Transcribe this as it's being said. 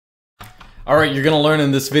All right, you're gonna learn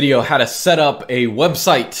in this video how to set up a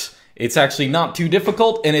website. It's actually not too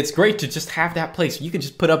difficult, and it's great to just have that place. You can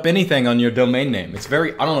just put up anything on your domain name. It's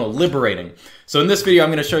very, I don't know, liberating. So in this video, I'm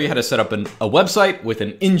gonna show you how to set up a website with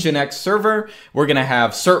an nginx server. We're gonna have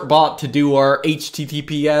Certbot to do our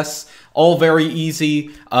HTTPS, all very easy.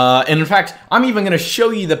 And in fact, I'm even gonna show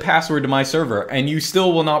you the password to my server, and you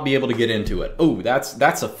still will not be able to get into it. Oh,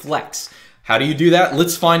 that's a flex. How do you do that?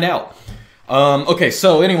 Let's find out. Okay,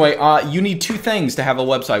 so anyway, you need two things to have a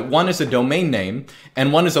website. One is a domain name,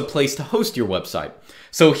 and one is a place to host your website.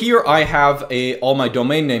 So here I have all my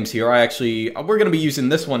domain names here. We're going to be using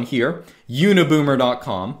this one here,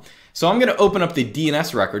 uniboomer.com. So I'm going to open up the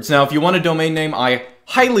DNS records. Now, if you want a domain name, I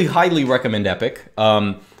highly recommend Epic.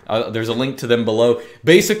 There's a link to them below.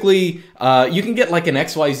 Basically, you can get like an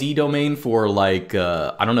XYZ domain for like,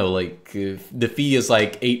 I don't know, like the fee is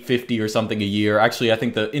like $8.50 or something a year. Actually, I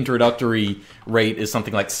think the introductory rate is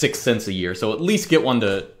something like 6 cents a year. So at least get one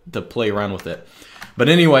to play around with it. But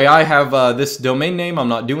anyway, I have this domain name I'm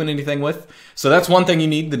not doing anything with. So that's one thing you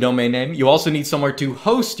need, the domain name. You also need somewhere to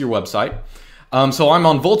host your website. So I'm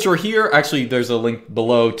on Vulture here. Actually, there's a link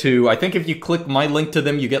below too. I think if you click my link to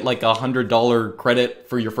them, you get like $100 credit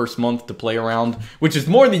for your first month to play around, which is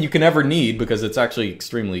more than you can ever need because it's actually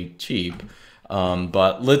extremely cheap. I'm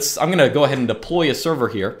gonna go ahead and deploy a server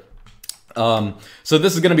here. So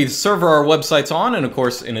this is going to be the server our website's on, and of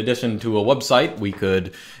course, in addition to a website, we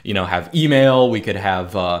could, have email, we could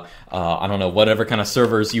have, I don't know, whatever kind of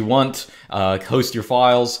servers you want, host your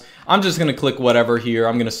files. I'm just going to click whatever here.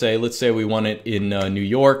 I'm going to say, let's say we want it in New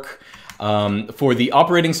York. For the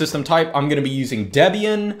operating system type, I'm going to be using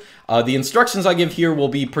Debian. The instructions I give here will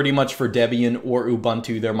be pretty much for Debian or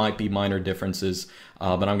Ubuntu. There might be minor differences,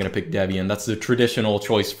 but I'm going to pick Debian. That's the traditional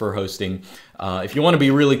choice for hosting. If you want to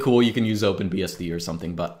be really cool, you can use OpenBSD or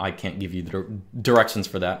something, but I can't give you the directions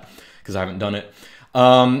for that because I haven't done it.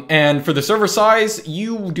 And for the server size,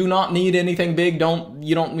 you do not need anything big.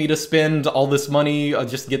 You don't need to spend all this money.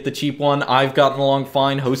 Just get the cheap one. I've gotten along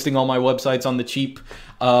fine hosting all my websites on the cheap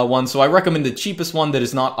one. So I recommend the cheapest one that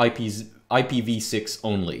is not IPv6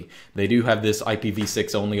 only. They do have this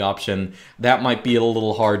IPv6 only option. That might be a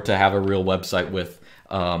little hard to have a real website with.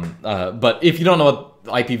 But if you don't know what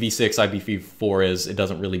IPv6, IPv4 is, it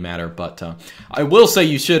doesn't really matter. But I will say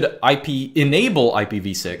you should enable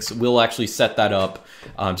IPv6. We'll actually set that up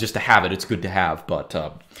just to have it. It's good to have. But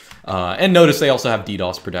and notice they also have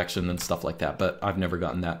DDoS protection and stuff like that. But I've never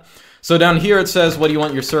gotten that. So down here it says, what do you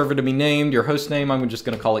want your server to be named? Your host name, I'm just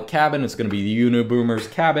going to call it Cabin. It's going to be the Uniboomer's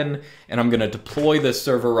Cabin. And I'm going to deploy this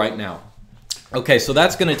server right now. Okay, so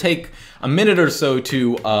that's going to take a minute or so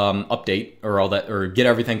to update or get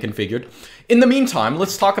everything configured. In the meantime,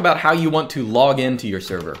 let's talk about how you want to log into your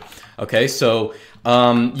server. Okay, so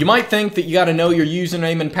you might think that you got to know your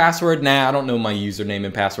username and password. Nah, I don't know my username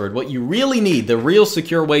and password. What you really need, the real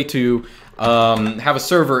secure way to have a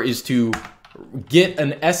server is to get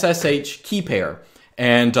an SSH key pair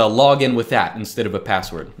and log in with that instead of a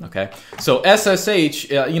password, okay? So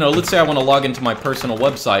SSH, let's say I want to log into my personal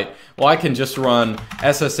website. Well, I can just run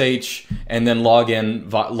SSH and then log in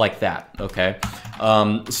like that, okay?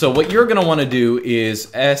 So what you're going to want to do is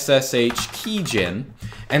SSH keygen.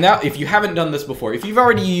 And that, if you haven't done this before, if you've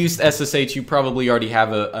already used SSH, you probably already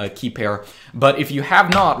have a key pair. But if you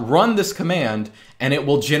have not, run this command and it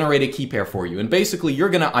will generate a key pair for you. And basically, you're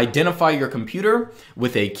going to identify your computer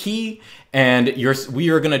with a key, and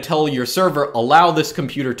we are going to tell your server, allow this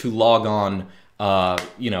computer to log on,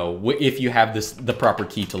 if you have the proper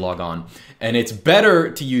key to log on. And it's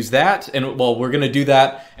better to use that, and well, we're going to do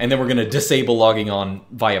that, and then we're going to disable logging on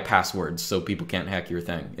via passwords so people can't hack your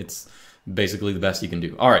thing. It's basically the best you can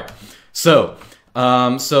do. All right, so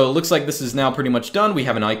it looks like this is now pretty much done. We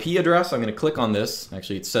have an IP address. I'm going to click on this.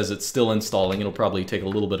 Actually, it says it's still installing. It'll probably take a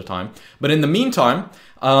little bit of time. But in the meantime,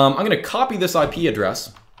 I'm going to copy this IP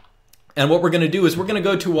address. And what we're going to do is we're going to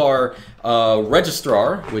go to our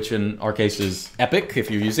registrar, which in our case is Epic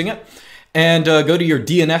if you're using it, and go to your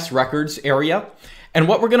DNS records area. And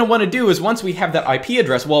what we're going to want to do is once we have that IP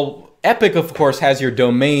address, well, Epic, of course, has your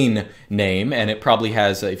domain name, and it probably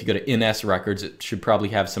has, if you go to NS records, it should probably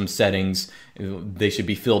have some settings. They should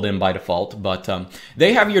be filled in by default, but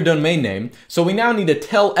they have your domain name. So we now need to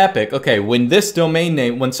tell Epic, okay, when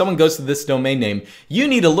someone goes to this domain name, you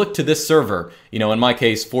need to look to this server. In my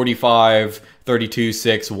case,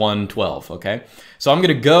 45.32.6.1.12, okay? So I'm going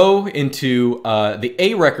to go into the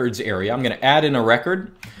A records area. I'm going to add in a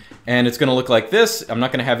record. And it's going to look like this. I'm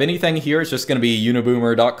not going to have anything here. It's just going to be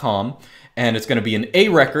uniboomer.com. And it's going to be an A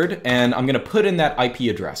record. And I'm going to put in that IP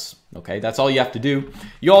address. Okay, that's all you have to do.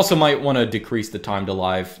 You also might want to decrease the time to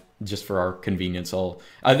live just for our convenience.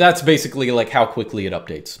 That's basically like how quickly it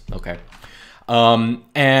updates. Okay.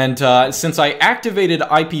 Since I activated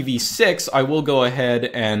IPv6, I will go ahead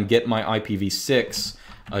and get my IPv6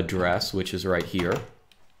 address, which is right here.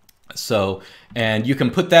 So, and you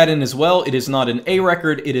can put that in as well. It is not an A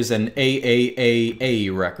record, it is an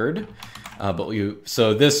AAAA record.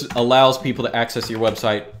 So this allows people to access your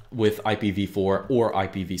website with IPv4 or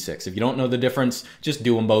IPv6. If you don't know the difference, just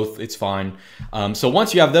do them both, it's fine. So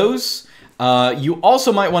once you have those, you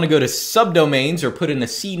also might want to go to subdomains or put in a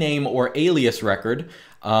CNAME or alias record.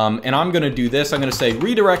 And I'm going to do this. I'm going to say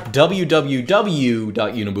redirect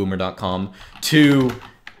www.uniboomer.com to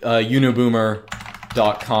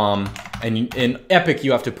uniboomer.com. And in Epic,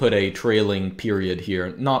 you have to put a trailing period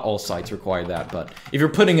here. Not all sites require that, but if you're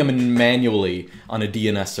putting them in manually on a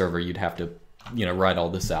DNS server, you'd have to, write all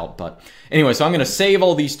this out. But anyway, so I'm going to save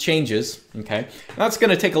all these changes. Okay, that's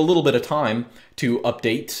going to take a little bit of time to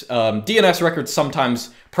update. DNS records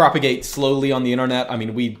sometimes propagate slowly on the internet. I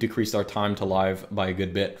mean, we decreased our time to live by a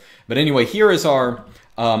good bit. But anyway, here is our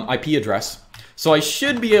IP address. So I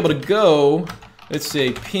should be able to go, let's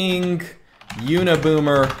say ping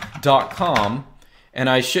uniboomer.com, and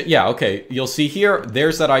I should, yeah, okay, you'll see here,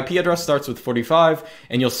 there's that IP address, starts with 45,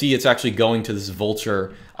 and you'll see it's actually going to this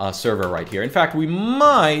Vultr server right here. In fact, we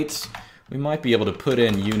might be able to put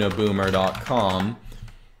in uniboomer.com.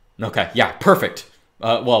 Okay, yeah, perfect.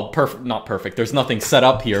 Well, not perfect, there's nothing set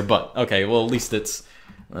up here, but okay, well, at least it's,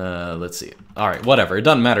 let's see. All right, whatever, it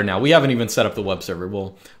doesn't matter now. We haven't even set up the web server.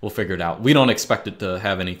 We'll figure it out. We don't expect it to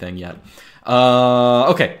have anything yet.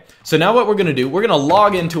 Okay. So now what we're going to do, we're going to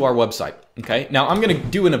log into our website, okay? Now I'm going to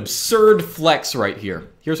do an absurd flex right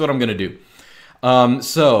here. Here's what I'm going to do.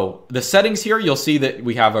 So the settings here, you'll see that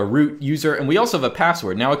we have a root user and we also have a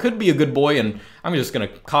password. Now I could be a good boy and I'm just going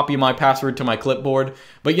to copy my password to my clipboard.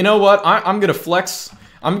 But you know what? I'm going to flex.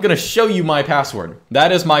 I'm going to show you my password.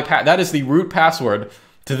 That is that is the root password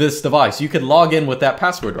to this device. You could log in with that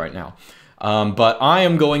password right now. But I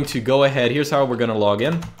am going to go ahead. Here's how we're going to log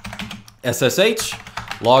in. SSH.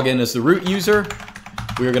 Log in as the root user.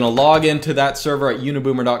 We're going to log into that server at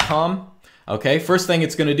uniboomer.com. Okay, first thing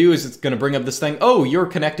it's going to do is it's going to bring up this thing. Oh, you're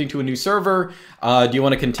connecting to a new server. Do you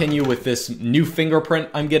want to continue with this new fingerprint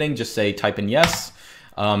I'm getting? Just say type in yes.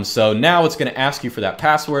 So now it's going to ask you for that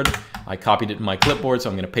password. I copied it in my clipboard, so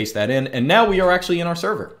I'm going to paste that in. And now we are actually in our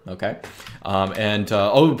server. Okay.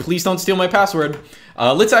 Oh, please don't steal my password.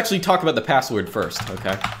 Let's actually talk about the password first.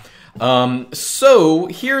 Okay. So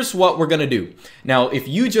here's what we're going to do. Now, if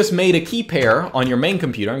you just made a key pair on your main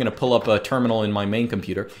computer, I'm going to pull up a terminal in my main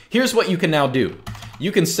computer. Here's what you can now do.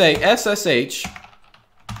 You can say SSH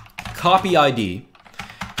copy ID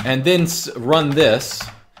and then run this.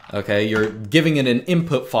 Okay, you're giving it an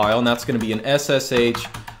input file, and that's going to be an SSH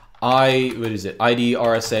ID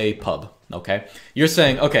RSA pub. Okay, you're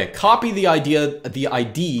saying, okay, copy the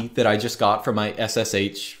ID that I just got from my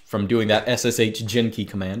SSH, from doing that SSH gen key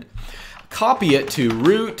command. Copy it to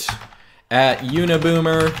root at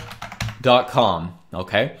uniboomer.com.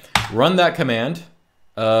 Okay, run that command.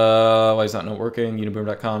 Why is that not working?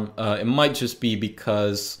 Uniboomer.com. It might just be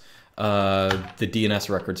because the DNS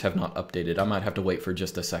records have not updated. I might have to wait for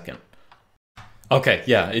just a second. Okay,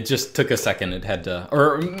 yeah, it just took a second. It had to,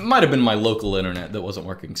 or it might have been my local internet that wasn't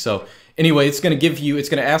working. So anyway, it's going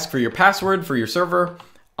to ask for your password for your server.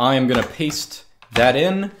 I am going to paste that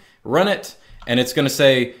in, run it, and it's going to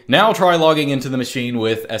say, now try logging into the machine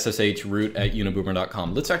with SSH root at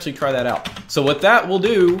uniboomer.com. Let's actually try that out. So what that will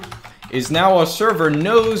do is now our server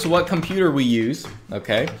knows what computer we use,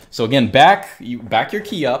 okay? So again, back your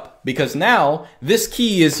key up, because now this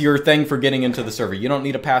key is your thing for getting into the server. You don't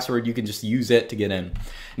need a password, you can just use it to get in.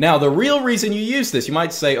 Now, the real reason you use this, you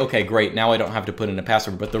might say, okay, great, now I don't have to put in a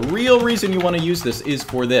password, but the real reason you want to use this is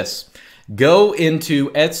for this. Go into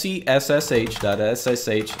etsy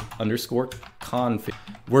ssh.ssh_config.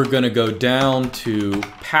 We're gonna go down to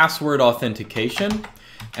password authentication,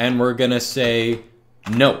 and we're gonna say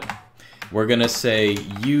no. We're going to say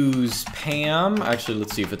use PAM. Actually,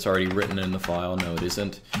 let's see if it's already written in the file. No, it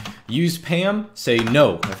isn't. Use PAM. Say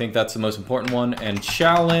no. I think that's the most important one. And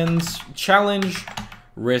challenge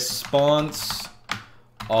response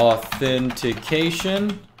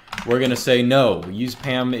authentication. We're going to say no. Use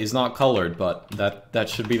PAM is not colored, but that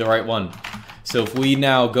should be the right one. So if we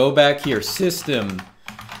now go back here, system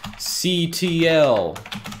CTL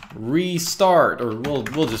restart, or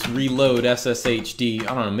we'll just reload SSHD.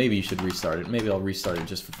 I don't know, maybe you should restart it. Maybe I'll restart it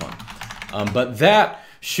just for fun. But that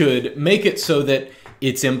should make it so that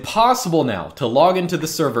it's impossible now to log into the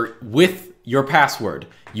server with your password.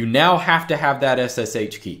 You now have to have that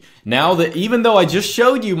SSH key. Now that, even though I just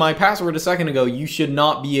showed you my password a second ago, you should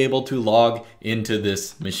not be able to log into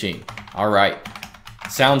this machine. All right,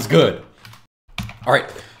 sounds good. All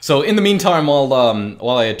right, so in the meantime,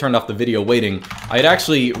 while I had turned off the video waiting, I had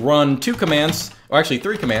actually run 2 commands, or actually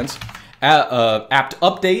 3 commands. Apt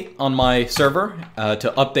update on my server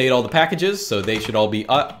to update all the packages, so they should all be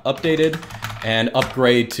updated, and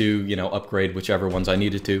upgrade to, upgrade whichever ones I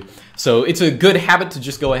needed to. So it's a good habit to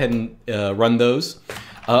just go ahead and run those.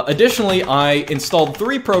 Additionally, I installed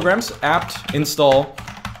 3 programs, apt install.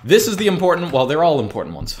 This is the important, well, they're all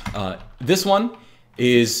important ones. This one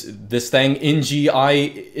is this thing,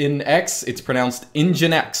 nginx, it's pronounced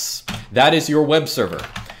nginx. That is your web server.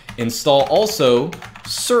 Install also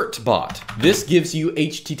Certbot. This gives you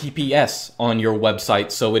HTTPS on your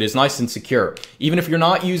website, so it is nice and secure. Even if you're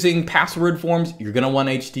not using password forms, you're going to want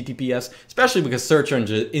HTTPS, especially because search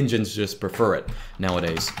engines just prefer it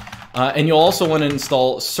nowadays. And you'll also want to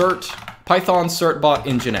install Python Certbot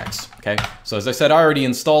nginx. Okay, so as I said, I already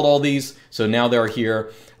installed all these, so now they're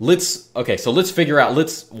here. Let's figure out,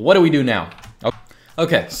 what do we do now?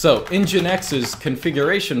 Okay, so nginx's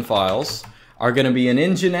configuration files are going to be in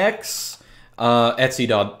nginx,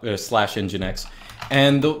 etsy./nginx.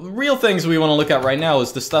 And the real things we want to look at right now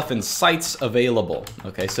is the stuff in sites available.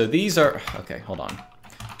 Okay, so these are, okay, hold on.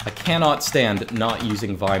 I cannot stand not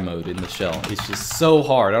using vi mode in the shell. It's just so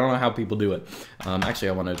hard. I don't know how people do it.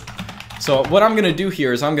 Actually, so what I'm going to do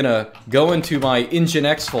here is I'm going to go into my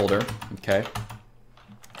nginx folder, okay?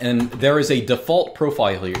 And there is a default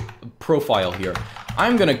profile here.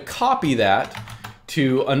 I'm going to copy that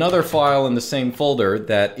to another file in the same folder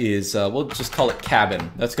that is, we'll just call it cabin.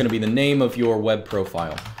 That's going to be the name of your web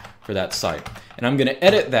profile for that site. And I'm going to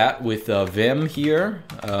edit that with Vim here.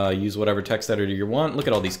 Use whatever text editor you want. Look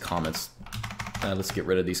at all these comments. Let's get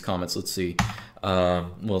rid of these comments. Let's see.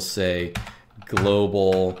 We'll say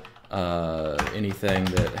global, anything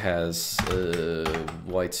that has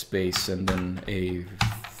white space and then a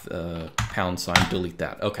 £, delete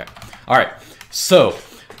that. Okay. All right. So,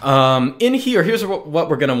 in here, here's what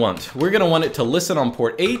we're going to want. We're going to want it to listen on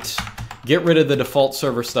port 8, get rid of the default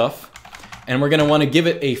server stuff, and we're going to want to give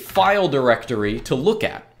it a file directory to look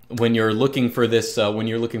at when you're looking for this, when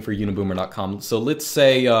you're looking for uniboomer.com. So let's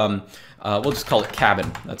say, we'll just call it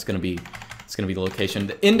cabin. It's going to be the location.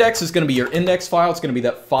 The index is going to be your index file. It's going to be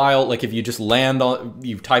that file, like if you just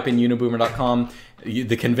you type in uniboomer.com,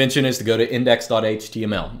 the convention is to go to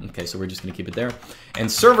index.html. Okay, so we're just going to keep it there.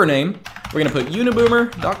 And server name, we're going to put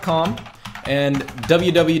uniboomer.com and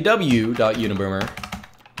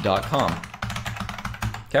www.uniboomer.com.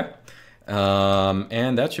 Okay,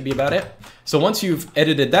 and that should be about it. So once you've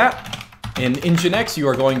edited that, in nginx, you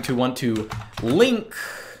are going to want to link.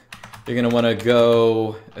 You're going to want to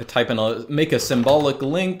go make a symbolic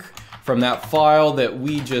link from that file that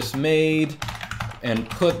we just made and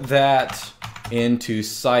put that into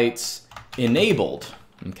sites enabled.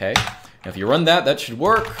 Okay, now if you run that, that should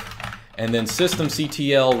work. And then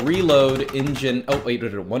systemctl reload engine. Oh, wait,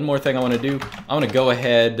 one more thing I want to do. I want to go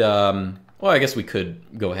ahead. Well, I guess we could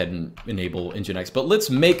go ahead and enable nginx, but let's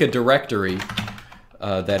make a directory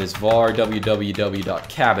that is var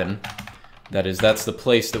www.cabin. That's the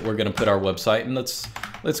place that we're going to put our website, and let's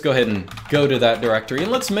go ahead and go to that directory,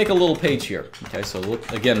 and let's make a little page here. Okay, so look,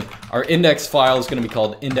 again, our index file is going to be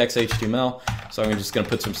called index.html, so I'm just going to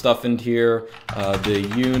put some stuff in here. The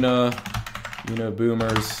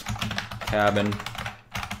Uniboomers cabin.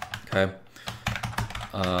 Okay,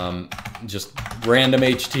 just random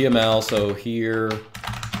HTML. So here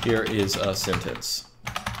is a sentence.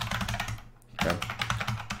 Okay,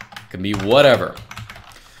 can be whatever.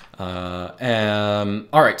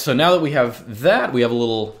 All right, so now that we have that, we have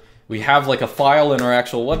like a file in our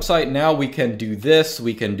actual website. Now we can do this.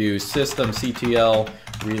 We can do systemctl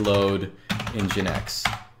reload nginx.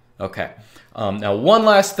 Okay. Now one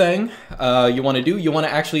last thing you want to do, you want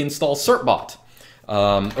to actually install Certbot.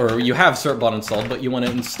 Or you have Certbot installed, but you want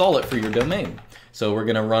to install it for your domain. So we're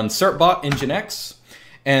going to run Certbot nginx.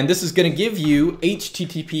 And this is going to give you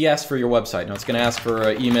HTTPS for your website. Now it's going to ask for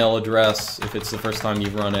an email address if it's the first time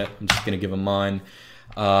you've run it. I'm just going to give them mine.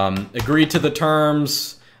 Agree to the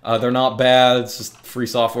terms. They're not bad. It's just free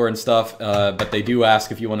software and stuff. But they do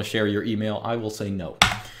ask if you want to share your email. I will say no.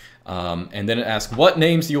 And then it asks, what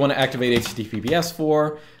names do you want to activate HTTPS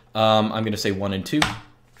for? I'm going to say 1 and 2.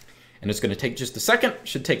 And it's going to take just a second.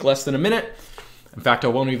 Should take less than a minute. In fact, I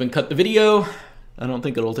won't even cut the video. I don't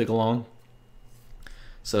think it'll take long.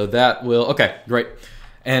 So that will, okay, great.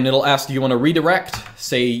 And it'll ask, do you want to redirect?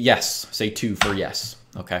 Say yes, say 2 for yes.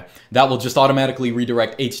 Okay, that will just automatically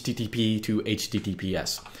redirect HTTP to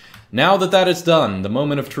HTTPS. now that that is done, the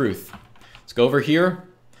moment of truth. Let's go over here.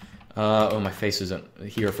 Oh, my face isn't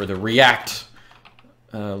here for the React.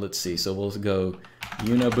 Let's see. So we'll go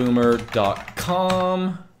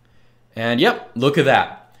uniboomer.com. And yep, look at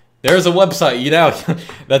that. There's a website. You know,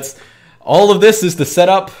 that's all of this is the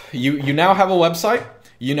setup. You now have a website.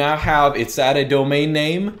 You now have, it's at a domain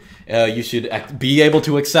name. You should be able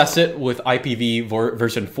to access it with IPv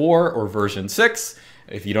version 4 or version 6.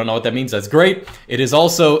 If you don't know what that means, that's great. It is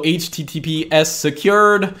also HTTPS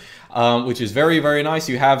secured, which is very, very nice.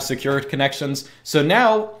 You have secured connections. So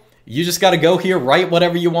now you just got to go here, write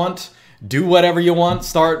whatever you want, do whatever you want,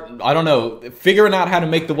 start, I don't know, figuring out how to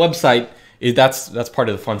make the website. That's part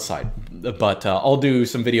of the fun side. But I'll do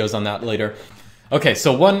some videos on that later. Okay,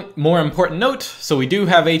 so one more important note. So we do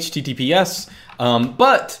have HTTPS,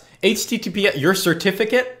 but HTTPS, your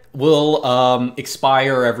certificate will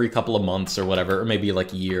expire every couple of months or whatever, or maybe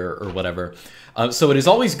like a year or whatever. So it is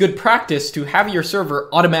always good practice to have your server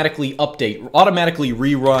automatically update, automatically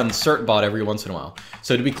rerun Certbot every once in a while.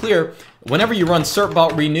 So to be clear, whenever you run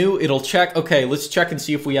Certbot renew, it'll check, okay, let's check and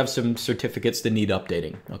see if we have some certificates that need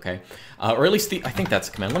updating, okay? Or at least I think that's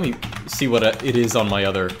a command. Let me see what it is on my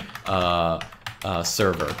other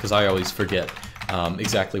server, because I always forget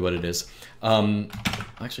exactly what it is.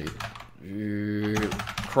 Actually,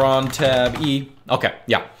 cron tab E. Okay,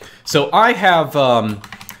 yeah. So I have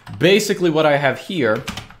basically what I have here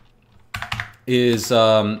is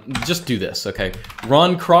just do this. Okay,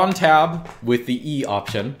 run cron tab with the E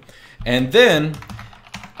option, and then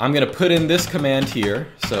I'm gonna put in this command here.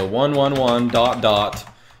 So 111 ...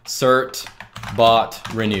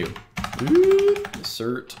 certbot renew.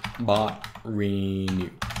 Certbot renew.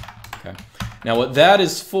 Okay. Now what that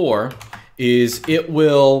is for is it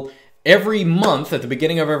will every month, at the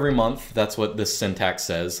beginning of every month, that's what this syntax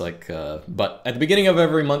says, like, but at the beginning of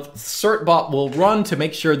every month, Certbot will run to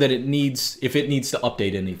make sure that if it needs to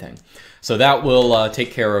update anything. So that will take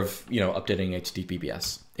care of, you know, updating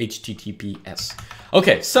HTTPS.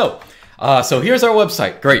 Okay, so here's our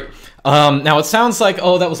website. Great. Now it sounds like,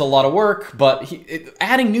 oh, that was a lot of work, but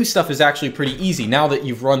adding new stuff is actually pretty easy now that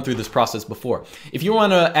you've run through this process before. If you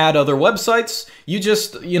want to add other websites, you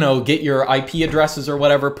just, you know, get your IP addresses or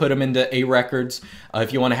whatever, put them into A records.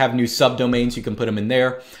 If you want to have new subdomains, you can put them in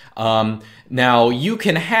there. Now you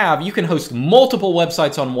can host multiple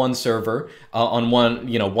websites on one server, on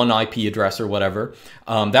one IP address or whatever.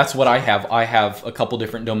 That's what I have. I have a couple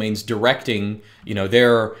different domains directing, you know,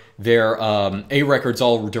 their A records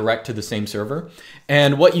all direct to the same server.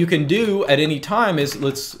 And what you can do at any time is,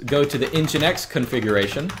 let's go to the nginx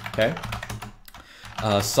configuration. Okay,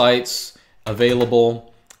 sites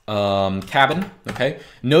available cabin. Okay,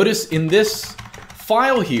 notice in this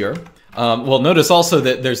file here. Well, notice also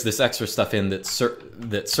that there's this extra stuff in that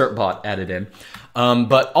Certbot added in.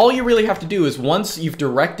 But all you really have to do is, once you've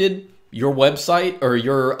directed your website or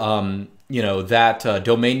your that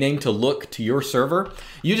domain name to look to your server,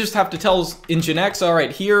 you just have to tell nginx, all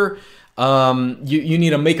right, here you need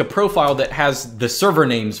to make a profile that has the server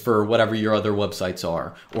names for whatever your other websites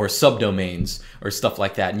are, or subdomains or stuff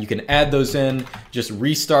like that. And you can add those in, just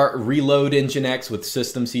reload nginx with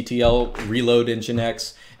systemctl, reload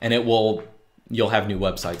nginx, and you'll have new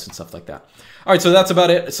websites and stuff like that. All right, so that's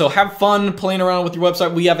about it. So have fun playing around with your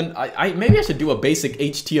website. Maybe I should do a basic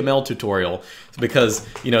HTML tutorial, because,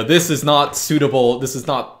 you know, this is not suitable. This is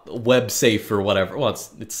not web safe or whatever. Well,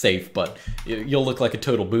 it's safe, but you'll look like a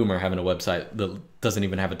total boomer having a website that doesn't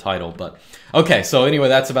even have a title. But okay, so anyway,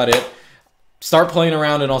 that's about it. Start playing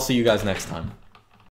around, and I'll see you guys next time.